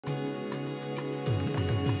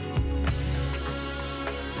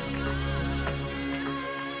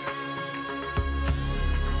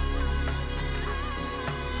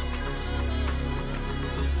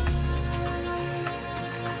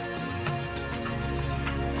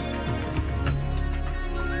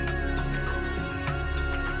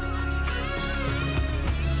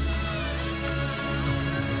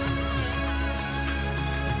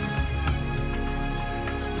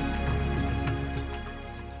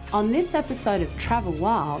On this episode of Travel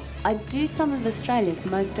Wild, I do some of Australia's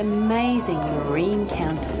most amazing marine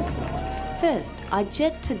encounters. First, I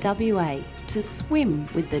jet to WA to swim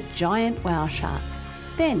with the giant whale shark.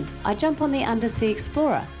 Then, I jump on the Undersea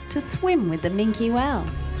Explorer to swim with the Minke Whale.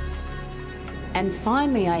 And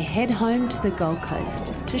finally, I head home to the Gold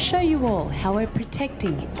Coast to show you all how we're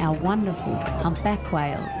protecting our wonderful humpback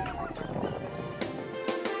whales.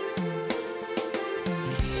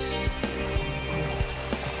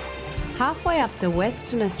 Halfway up the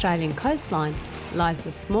Western Australian coastline lies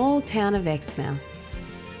the small town of Exmouth.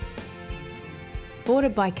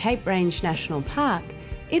 Bordered by Cape Range National Park,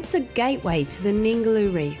 it's a gateway to the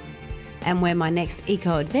Ningaloo Reef, and where my next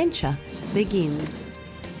eco-adventure begins.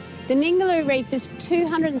 The Ningaloo Reef is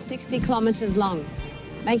 260 kilometres long,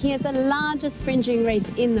 making it the largest fringing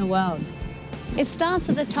reef in the world. It starts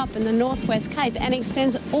at the top in the Northwest Cape and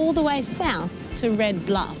extends all the way south to Red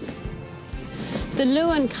Bluff. The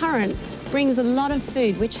Lewin Current brings a lot of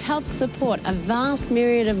food, which helps support a vast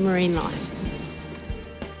myriad of marine life.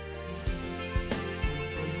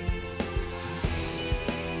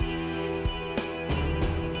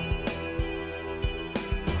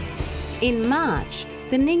 In March,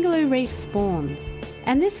 the Ningaloo Reef spawns,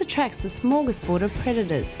 and this attracts a smorgasbord of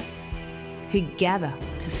predators who gather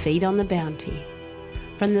to feed on the bounty.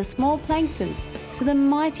 From the small plankton to the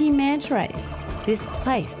mighty manta rays, this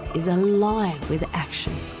place is alive with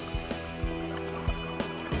action.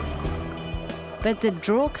 But the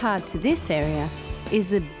drawcard to this area is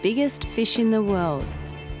the biggest fish in the world,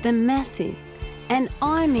 the massive, and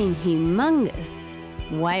I mean humongous,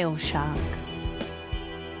 whale shark.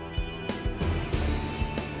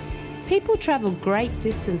 People travel great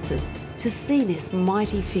distances to see this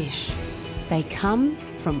mighty fish. They come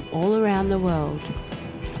from all around the world.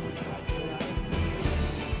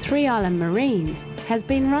 Three Island Marines has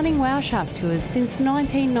been running whale shark tours since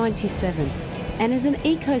 1997 and is an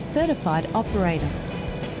eco-certified operator.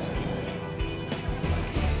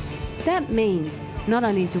 That means not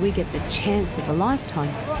only do we get the chance of a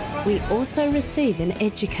lifetime, we also receive an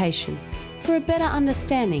education for a better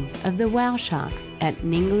understanding of the whale sharks at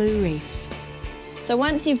Ningaloo Reef. So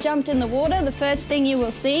once you've jumped in the water, the first thing you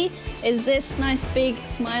will see is this nice big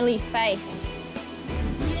smiley face.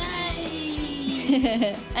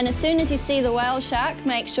 And as soon as you see the whale shark,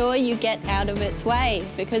 make sure you get out of its way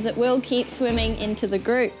because it will keep swimming into the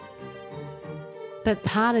group. But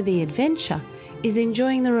part of the adventure is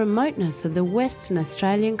enjoying the remoteness of the Western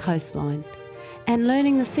Australian coastline and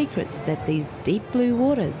learning the secrets that these deep blue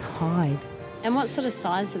waters hide. And what sort of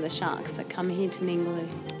size are the sharks that come here to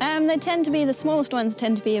Ningaloo? They tend to be, the smallest ones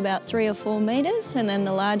tend to be about 3 or 4 metres, and then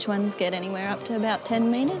the large ones get anywhere up to about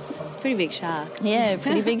 10 metres. It's a pretty big shark. Yeah,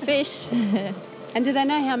 pretty big fish. And do they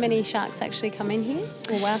know how many sharks actually come in here,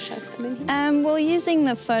 or whale sharks come in here? Well, using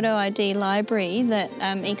the photo ID library that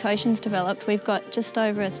Ecocean's developed, we've got just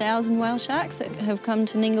over 1,000 whale sharks that have come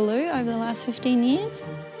to Ningaloo over the last 15 years.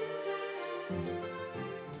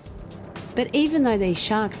 But even though these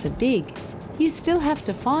sharks are big, you still have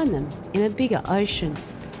to find them in a bigger ocean.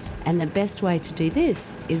 And the best way to do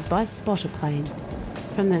this is by spotter plane.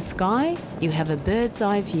 From the sky, you have a bird's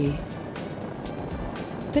eye view.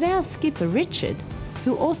 But our skipper Richard,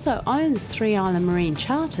 who also owns Three Island Marine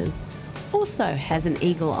Charters, also has an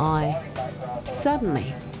eagle eye.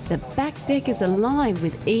 Suddenly, the back deck is alive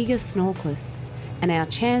with eager snorkelers, and our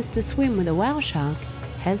chance to swim with a whale shark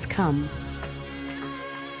has come.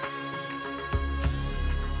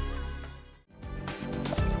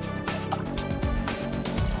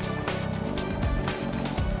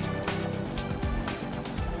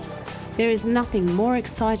 There is nothing more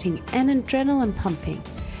exciting and adrenaline pumping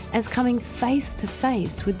as coming face to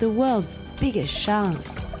face with the world's biggest shark.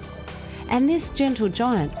 And this gentle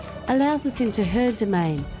giant allows us into her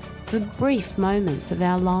domain for brief moments of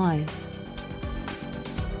our lives.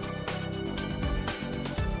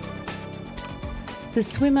 The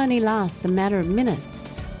swim only lasts a matter of minutes,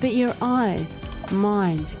 but your eyes,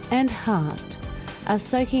 mind and heart are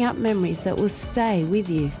soaking up memories that will stay with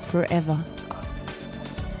you forever.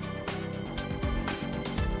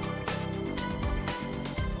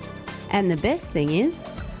 And the best thing is,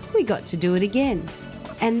 we got to do it again.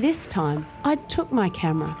 And this time, I took my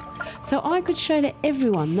camera so I could show to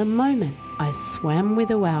everyone the moment I swam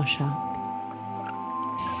with a whale shark.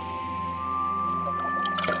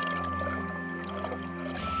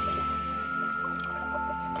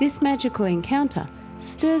 This magical encounter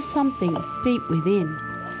stirs something deep within,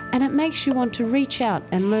 and it makes you want to reach out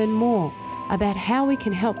and learn more about how we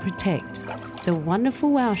can help protect the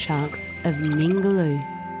wonderful whale sharks of Ningaloo.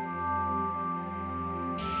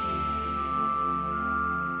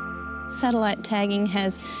 satellite tagging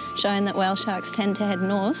has shown that whale sharks tend to head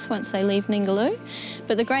north once they leave Ningaloo.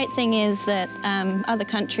 But the great thing is that other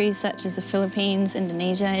countries such as the Philippines,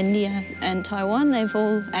 Indonesia, India and Taiwan, they've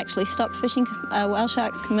all actually stopped fishing whale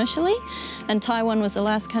sharks commercially. And Taiwan was the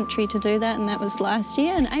last country to do that, and that was last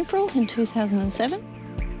year in April in 2007.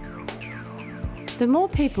 The more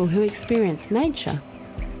people who experience nature,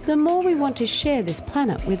 the more we want to share this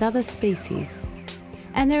planet with other species.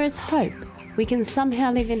 And there is hope we can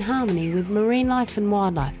somehow live in harmony with marine life and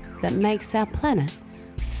wildlife that makes our planet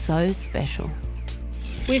so special.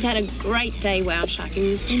 We've had a great day whale sharking.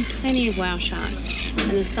 We've seen plenty of whale sharks,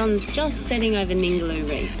 and the sun's just setting over Ningaloo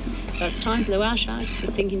Reef. So it's time for the whale sharks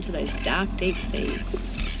to sink into those dark, deep seas.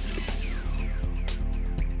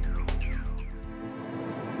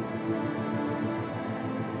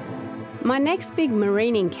 My next big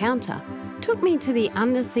marine encounter took me to the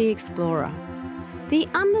Undersea Explorer. The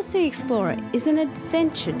Undersea Explorer is an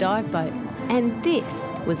adventure dive boat, and this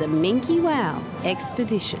was a Minke Whale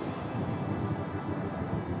expedition.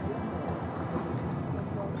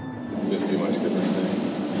 Just do my skipper thing.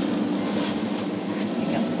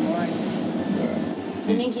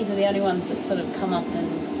 The Minkies are the only ones that sort of come up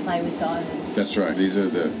and play with divers. That's right. These are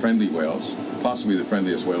the friendly whales, possibly the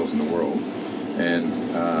friendliest whales in the world.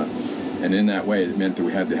 And in that way, it meant that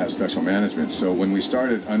we had to have special management. So when we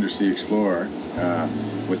started Undersea Explorer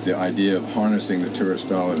with the idea of harnessing the tourist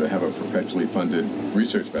dollar to have a perpetually funded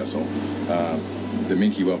research vessel, the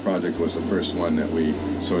Minke Whale project was the first one that we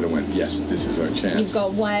sort of went, yes, this is our chance. You've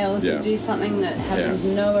got whales that do something that happens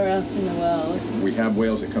nowhere else in the world. We have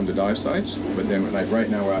whales that come to dive sites, but then like right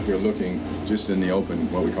now we're out here looking just in the open,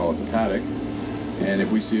 what we call it the paddock. And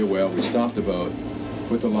if we see a whale, we stop the boat,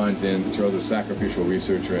 put the lines in, throw the sacrificial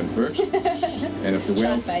researcher in first, and if the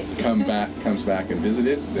whale comes back and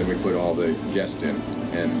visits, then we put all the guests in.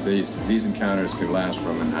 And these encounters can last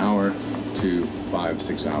from an hour to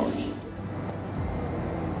 5-6 hours.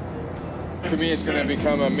 To me, it's going to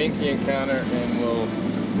become a Minke encounter, and we'll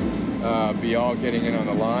be all getting in on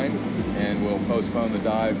the line, and we'll postpone the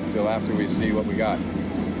dive until after we see what we got.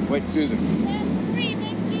 Wait, Susan.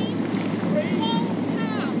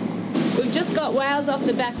 We've just got whales off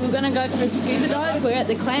the back. We're going to go for a scuba dive. We're at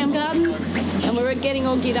the clam gardens and we're getting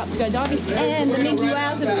all geared up to go diving, and the Minke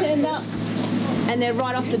whales have turned up and they're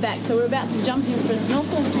right off the back. So we're about to jump in for a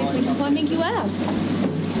snorkel and see if we can find Minke whales.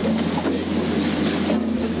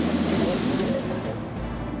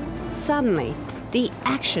 Suddenly, the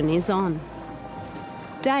action is on.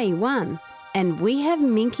 Day 1, and we have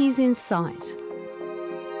Minkies in sight.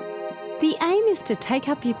 The aim is to take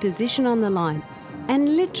up your position on the line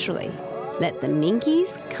and literally let the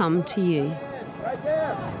Minkies come to you. Right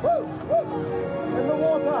there! Whoa! Whoa! In the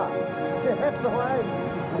water! That's the way!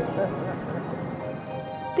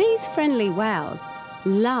 These friendly whales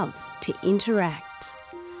love to interact.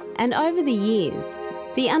 And over the years,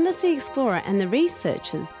 the Undersea Explorer and the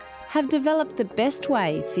researchers have developed the best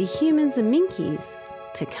way for humans and Minkies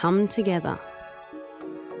to come together.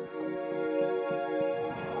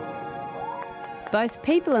 Both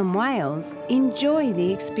people and whales enjoy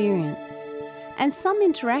the experience, and some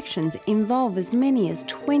interactions involve as many as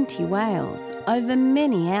 20 whales over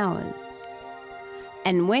many hours.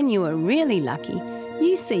 And when you are really lucky,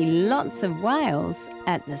 you see lots of whales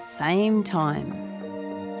at the same time.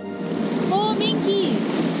 More Minkies!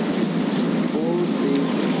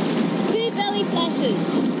 2 belly flashes!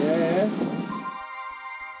 Yeah.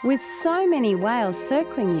 With so many whales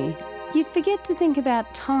circling you, you forget to think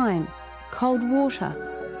about time, cold water,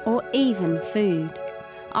 or even food.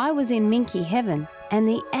 I was in Minke heaven and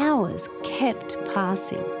the hours kept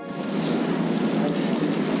passing.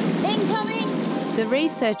 Incoming! The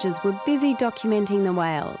researchers were busy documenting the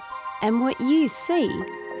whales, and what you see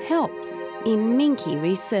helps in Minke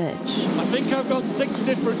research. I think I've got 6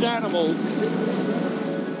 different animals.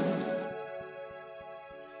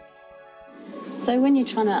 So when you're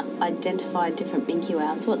trying to identify different Minke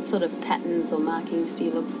whales, what sort of patterns or markings do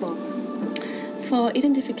you look for? For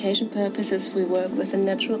identification purposes, we work with the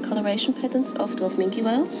natural coloration patterns of dwarf Minke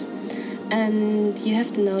whales. And you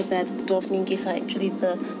have to know that dwarf Minkies are actually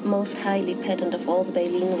the most highly patterned of all the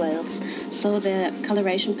baleen whales. So their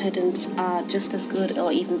coloration patterns are just as good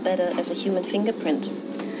or even better as a human fingerprint.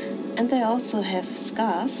 And they also have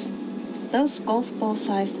scars. Those golf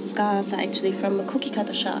ball-sized scars are actually from a cookie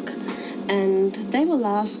cutter shark. And they will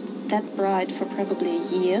last that bright for probably a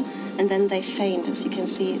year, and then they faint, as you can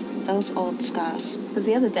see, those old scars. Because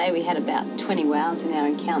the other day we had about 20 whales in our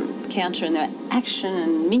encounter, and there were action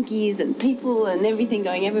and Minkies and people and everything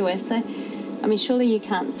going everywhere. So, I mean, surely you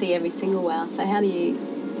can't see every single whale. So how do you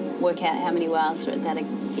work out how many whales are at that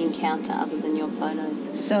encounter other than your photos?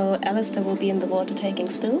 So Alistair will be in the water taking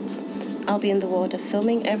stills. I'll be in the water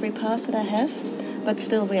filming every pass that I have. But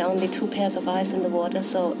still, we're only 2 pairs of eyes in the water,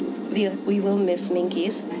 so we will miss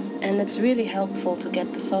minkies. And it's really helpful to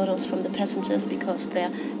get the photos from the passengers because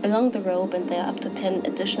they're along the rope and there are up to 10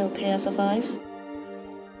 additional pairs of eyes.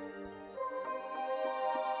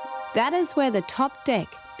 That is where the top deck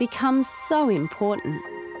becomes so important.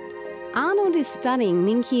 Arnold is studying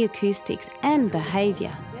minke acoustics and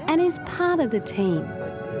behaviour and is part of the team.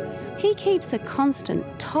 He keeps a constant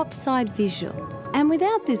topside visual, and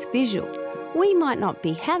without this visual, we might not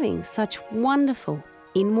be having such wonderful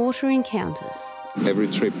in-water encounters. Every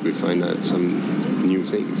trip we find out some new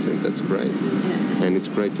things, and that's great. And it's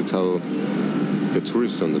great to tell the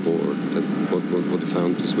tourists on the board that what they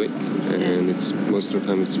found this week. And it's most of the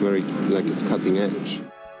time it's very like it's cutting edge.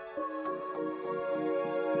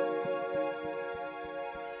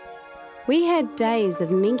 We had days of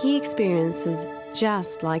minke experiences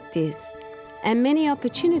just like this, and many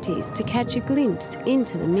opportunities to catch a glimpse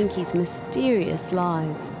into the minke's mysterious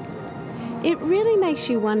lives. It really makes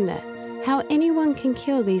you wonder how anyone can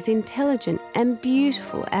kill these intelligent and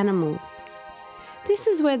beautiful animals. This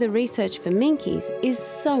is where the research for minkies is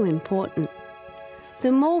so important.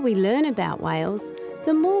 The more we learn about whales,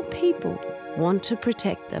 the more people want to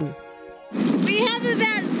protect them. We have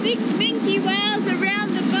about 6 minke whales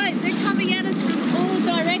around the boat. They're coming at us from all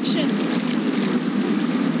directions.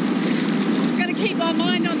 Just got to keep my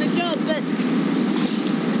mind on the job, but a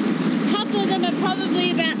couple of them are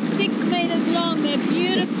probably about 6 metres long. They're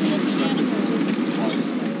beautiful looking animals.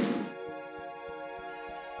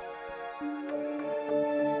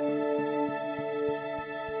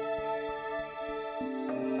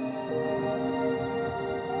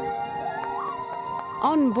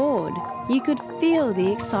 On board, you could feel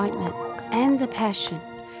the excitement and the passion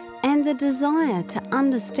and the desire to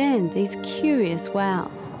understand these curious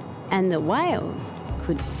whales. And the whales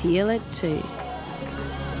could feel it too.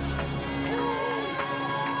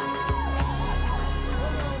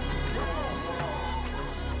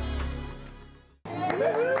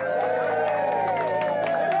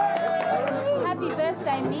 Happy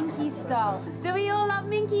birthday, Minke style. Do we all love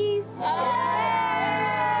minkies?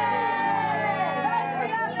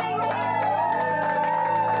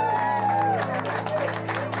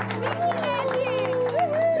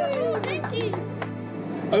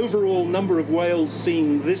 Overall number of whales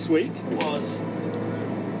seen this week was...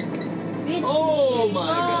 Oh my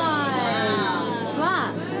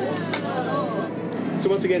God! So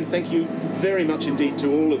once again, thank you very much indeed to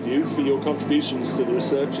all of you for your contributions to the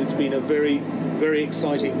research. It's been a very, very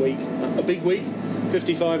exciting week. A big week.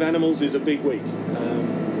 55 animals is a big week.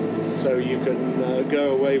 So you can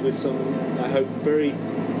go away with some, I hope, very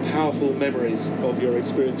powerful memories of your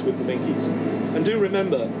experience with the minkies. And do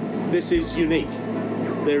remember, this is unique.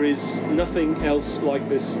 There is nothing else like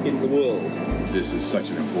this in the world. This is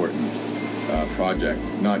such an important project,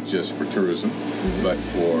 not just for tourism, but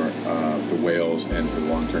for the whales and for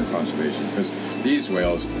long-term conservation. Because these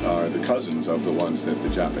whales are the cousins of the ones that the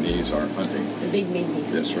Japanese are hunting. The big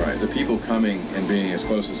minkies. That's right. The people coming and being as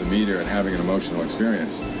close as a meter and having an emotional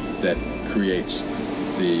experience that creates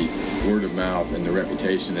the word of mouth and the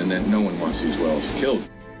reputation, and then no one wants these whales killed.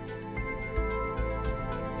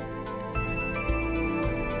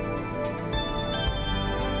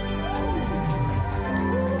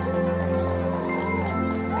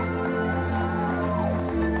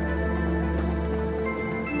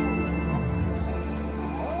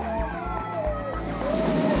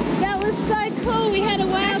 Cool, we had a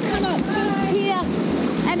whale come up just here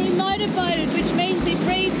and he motorboated, which means he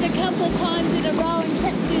breathed a couple of times in a row and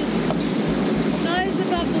kept his nose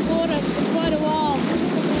above the water for quite a while.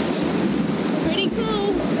 Pretty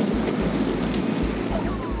cool.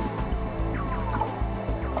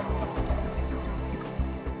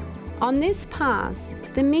 On this pass,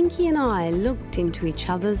 the minke and I looked into each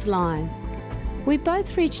other's lives. We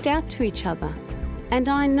both reached out to each other, and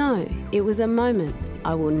I know it was a moment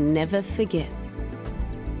I will never forget.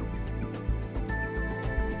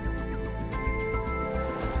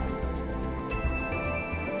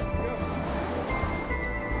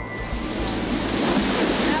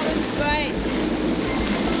 That was great.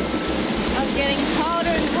 I was getting colder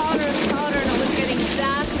and colder and colder, and it was getting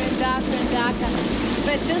darker and darker and darker.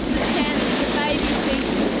 But just the chance to maybe see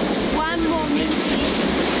one more minke,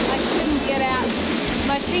 I couldn't get out.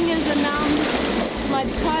 My fingers are numb, my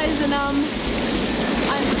toes are numb.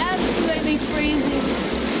 I'm absolutely freezing,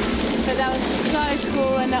 but that was so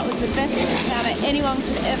cool, and that was the best encounter anyone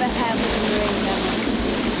could ever have with a marine mammal.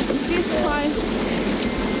 This close.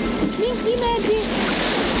 Minke magic!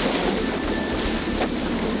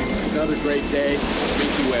 another great day of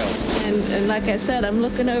Minke Whales. And like I said, I'm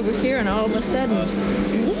looking over here and all of a sudden,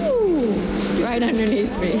 woo, right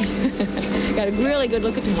underneath me. Got a really good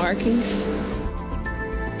look at the markings.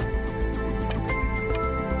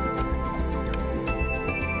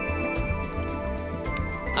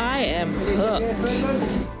 I am hooked.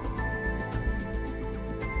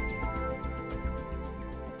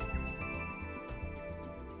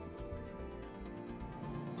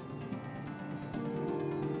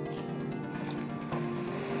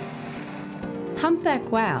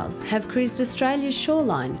 Humpback whales have cruised Australia's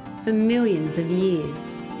shoreline for millions of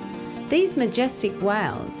years. These majestic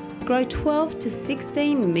whales grow 12 to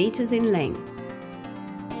 16 metres in length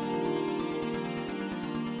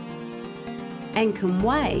and can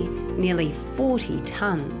weigh nearly 40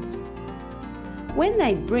 tonnes. When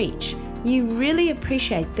they breach, you really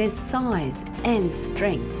appreciate their size and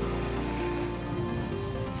strength.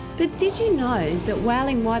 But did you know that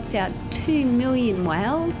whaling wiped out 2 million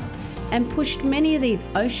whales and pushed many of these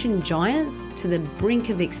ocean giants to the brink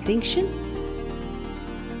of extinction?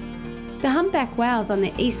 The humpback whales on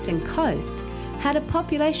the eastern coast had a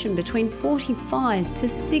population between 45 to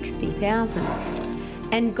 60,000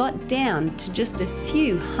 and got down to just a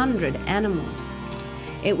few hundred animals.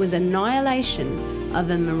 It was annihilation of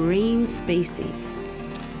a marine species.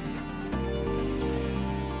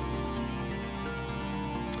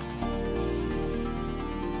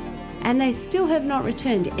 And they still have not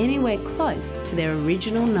returned anywhere close to their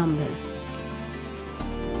original numbers.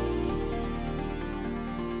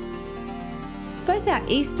 Both our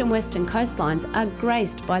east and western coastlines are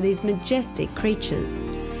graced by these majestic creatures,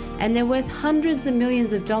 and they're worth hundreds of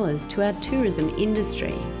millions of dollars to our tourism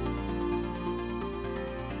industry.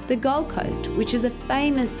 The Gold Coast, which is a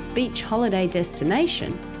famous beach holiday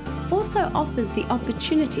destination, also offers the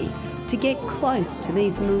opportunity to get close to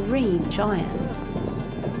these marine giants.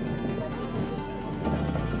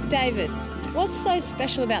 David, what's so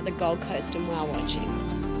special about the Gold Coast and whale watching?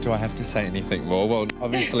 Do I have to say anything more? Well,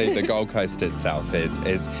 obviously the Gold Coast itself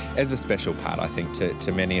is a special part, I think,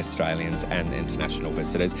 to many Australians and international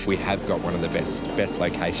visitors. We have got one of the best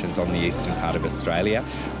locations on the eastern part of Australia.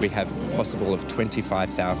 We have a possible of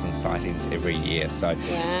 25,000 sightings every year. So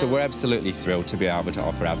we're absolutely thrilled to be able to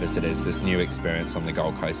offer our visitors this new experience on the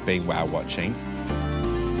Gold Coast, being whale watching.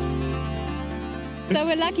 So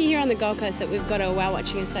we're lucky here on the Gold Coast that we've got a whale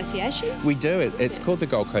watching association. We do. It's called the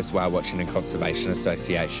Gold Coast Whale Watching and Conservation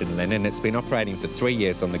Association, Lynn, and it's been operating for 3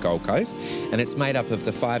 years on the Gold Coast, and it's made up of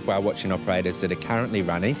the 5 whale watching operators that are currently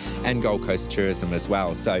running and Gold Coast Tourism as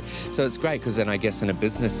well. So it's great because then I guess in a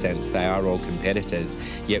business sense they are all competitors,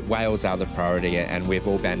 yet whales are the priority, and we've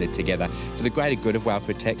all banded together for the greater good of whale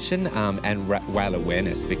protection and whale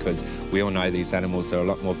awareness, because we all know these animals are a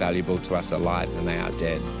lot more valuable to us alive than they are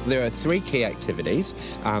dead. There are 3 key activities.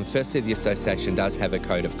 Firstly, the association does have a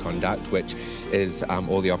code of conduct, which is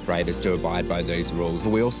all the operators do abide by these rules.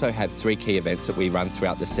 We also have 3 key events that we run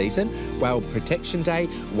throughout the season: Whale Protection Day,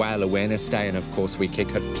 Whale Awareness Day, and of course we kick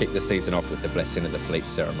the season off with the Blessing of the Fleet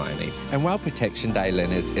ceremonies. And Whale Protection Day,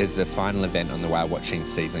 Lynn, is the final event on the whale watching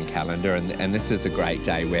season calendar, and this is a great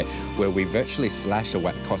day where we virtually slash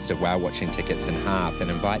the cost of whale watching tickets in half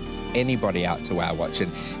and invite anybody out to whale watching.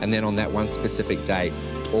 And then on that one specific day,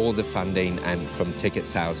 all the funding and from ticket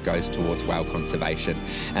sales goes towards whale conservation.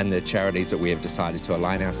 And the charities that we have decided to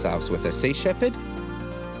align ourselves with are Sea Shepherd,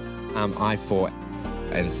 I4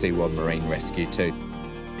 and SeaWorld Marine Rescue too.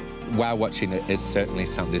 Whale watching is certainly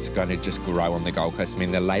something that's going to just grow on the Gold Coast. I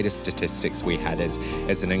mean, the latest statistics we had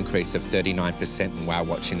is an increase of 39% in whale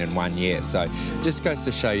watching in 1 year. So just goes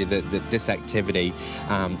to show you that this activity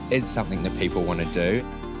is something that people want to do.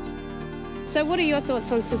 So what are your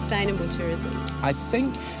thoughts on sustainable tourism? I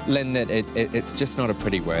think, Lynn, that it's just not a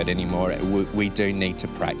pretty word anymore. We do need to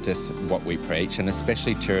practice what we preach, and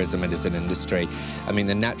especially tourism as an industry. I mean,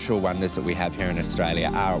 the natural wonders that we have here in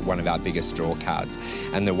Australia are one of our biggest draw cards,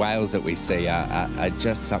 and the whales that we see are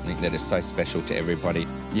just something that is so special to everybody.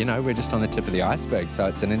 You know, we're just on the tip of the iceberg, so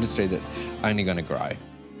it's an industry that's only going to grow.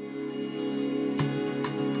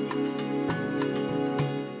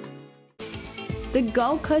 The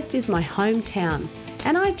Gold Coast is my hometown,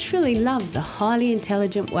 and I truly love the highly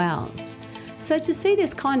intelligent whales. So to see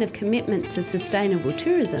this kind of commitment to sustainable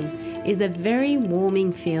tourism is a very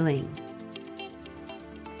warming feeling.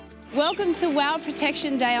 Welcome to Whale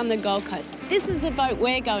Protection Day on the Gold Coast. This is the boat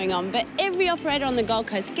we're going on, but every operator on the Gold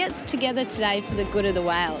Coast gets together today for the good of the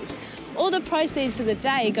whales. All the proceeds of the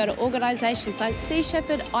day go to organisations like Sea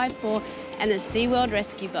Shepherd, I4 and the SeaWorld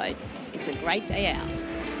Rescue Boat. It's a great day out.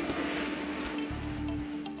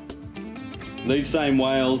 These same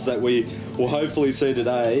whales that we we'll hopefully see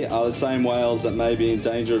today are the same whales that may be in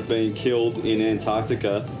danger of being killed in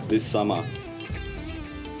Antarctica this summer.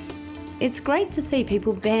 It's great to see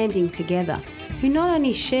people banding together who not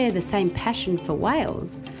only share the same passion for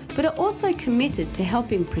whales, but are also committed to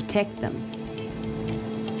helping protect them.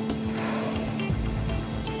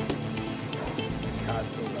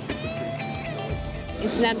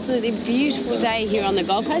 It's an absolutely beautiful day here on the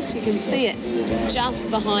Gold Coast. You can see it just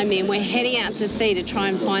behind me, and we're heading out to sea to try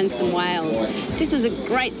and find some whales. This is a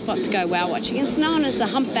great spot to go whale watching. It's known as the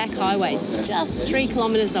Humpback Highway, just 3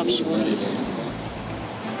 kilometres offshore.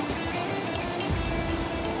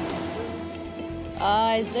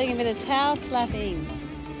 Oh, he's doing a bit of tail slapping.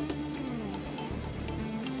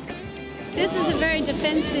 This is a very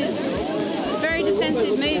defensive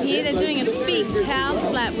move here. They're doing a big tail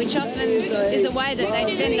slap, which often is a way that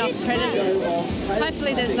they fend off predators.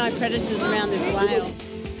 Hopefully there's no predators around this whale.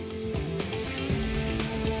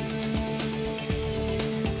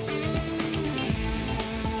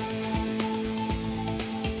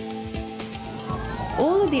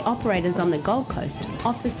 All of the operators on the Gold Coast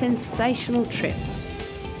offer sensational trips.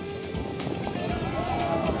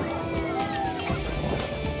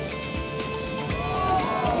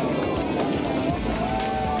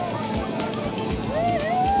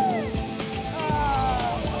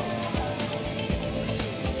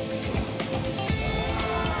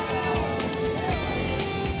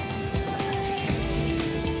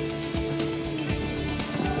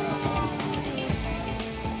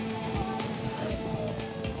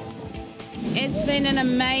 It's been an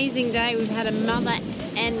amazing day. We've had a mother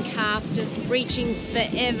and calf just breaching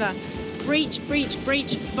forever. Breach, breach,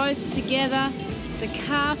 breach, both together. The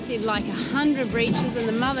calf did like 100 breaches, and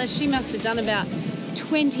the mother, she must have done about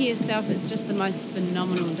 20 herself. It's just the most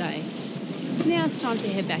phenomenal day. Now it's time to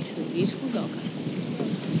head back to the beautiful Gold Coast.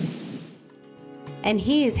 And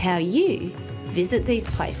here's how you visit these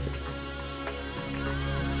places.